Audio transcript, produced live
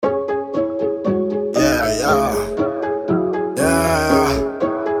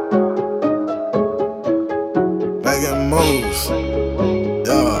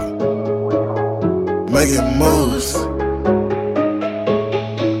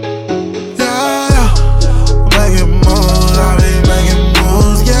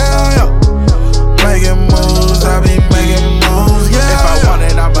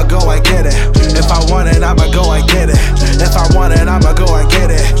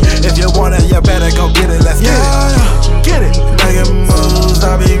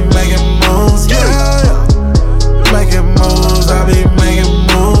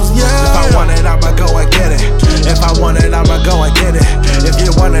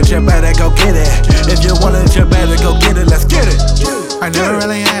you better go get it. If you want it, you better go get it. Let's get it. I never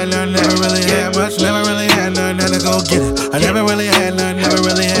really had none, never really had much, never really had none, had to go get it. I never really had none, never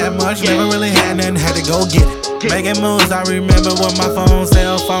really had much, never really had none, had to go get it. Making moves, I remember when my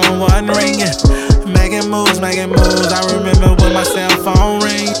cell phone wasn't ringing. Making moves, I remember when my cell phone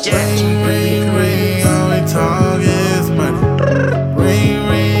ring. Ring, ring, ring, all we talk is money. Ring,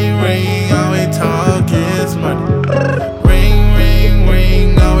 ring, ring, all we talk is money. Ring, ring,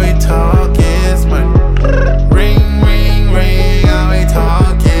 ring, all we talk is money. Ring, ring, ring, all we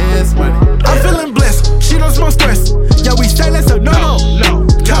talk is money. I'm feeling blessed, she don't smoke stress. Yeah, we say let's no.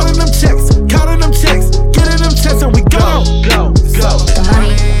 Counting them checks, getting them checks, and we go. The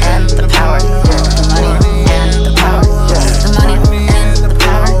money and the power. The money and the power. The money and the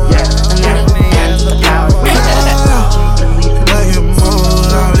power. The money and the power. Making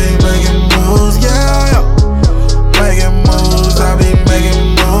moves, I be making moves, yeah. Making moves, I be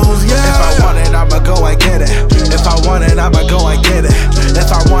making moves, yeah. If I want it, I'ma go and get it. If I want it, I'ma go and get it.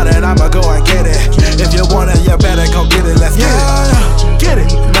 If I want it, I'ma go and get it. If you want it, you better go get it. Let's get it. Get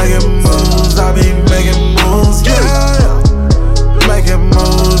it. Making moves, I be making moves, yeah. Making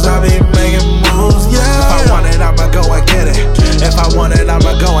moves, I be making moves, yeah. If I want it, I'ma go and get it. If I want it,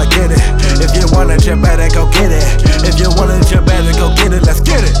 I'ma go and get it. If you want it, you better go get it. If you want it, you better go get it. Let's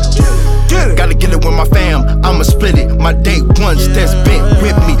get it. Get it. Gotta get it with my fam, I'ma split it. My day ones that's been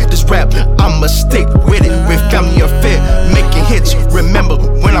with me. This rap, I'ma stick with it. With family affair, making hits. Remember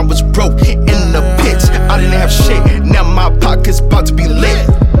when I was broke in the pits? I didn't have shit, now my pocket's about to be lit.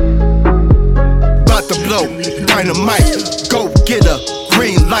 About to blow, dynamite. Go get a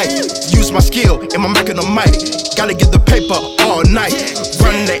green light. Use my skill and my mic on the mic. Gotta get the paper all night.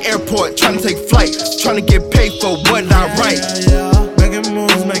 Running the airport, trying to take flight. Trying to get paid for what I write. Making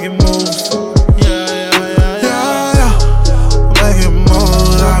moves, making moves. Yeah. Making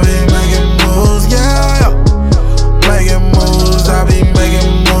moves, I be making moves, yeah. Making moves, I be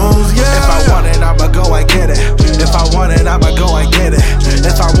making moves, yeah. If I want it, I'ma go and get it. If I want it, I'ma go and get it.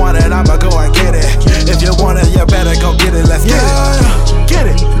 If I want it, I'ma go and get it. If you want it, you better go get it. Let's get it. Get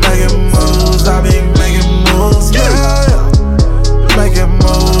it. Making moves, I be making moves, yeah. Making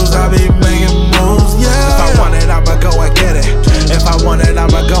moves, I be making moves, yeah. If I want it, I'ma go and get it. If I want it,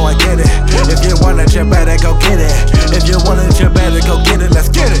 I'ma go and get it. If you want it, you better go get it. If you want it, you better go get it. Let's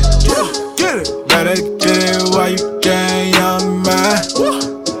get it. Get it. Better get it while you can, young man.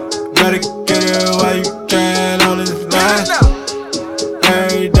 Better get it while you can on this line.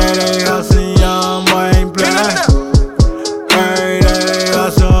 Every day they hustle, young boy ain't playing. Every day they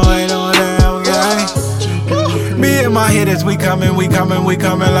hustle, ain't no damn game. Me and my hitters, we coming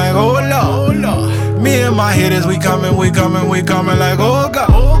like, oh Lord. Me and my hitters, we coming like, oh God.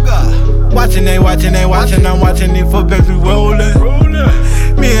 Watching, I'm watching these footsteps, we rollin'.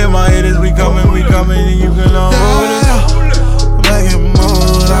 Me and my hitters, we coming, and you can unroll it. Making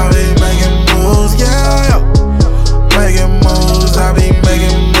moves, I be making moves, yeah. Making moves, I be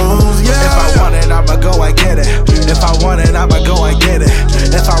making moves, yeah. If I want it, I'ma go and get it. If I want it, I'ma go and get it.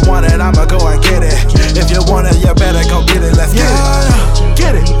 If I want it, I'ma go and get it. If you want it, you better go get it. Let's get it.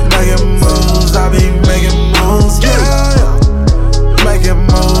 Get it. Making moves, I be making moves, yeah. Making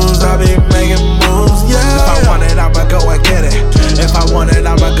moves, I be making moves, yeah. If I want it, I'ma go and get it. If I want it,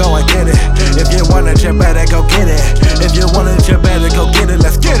 I'ma go and get it. If you want it, you better go get it. If you want it, you better go get it.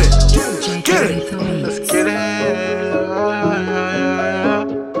 Let's get it. Get it. Let's get it.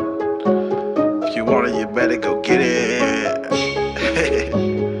 If you want it, you better go get it.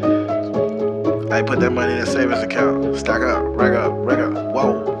 I put that money in a savings account. Stack up, rack up.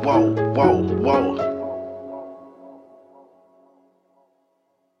 Whoa.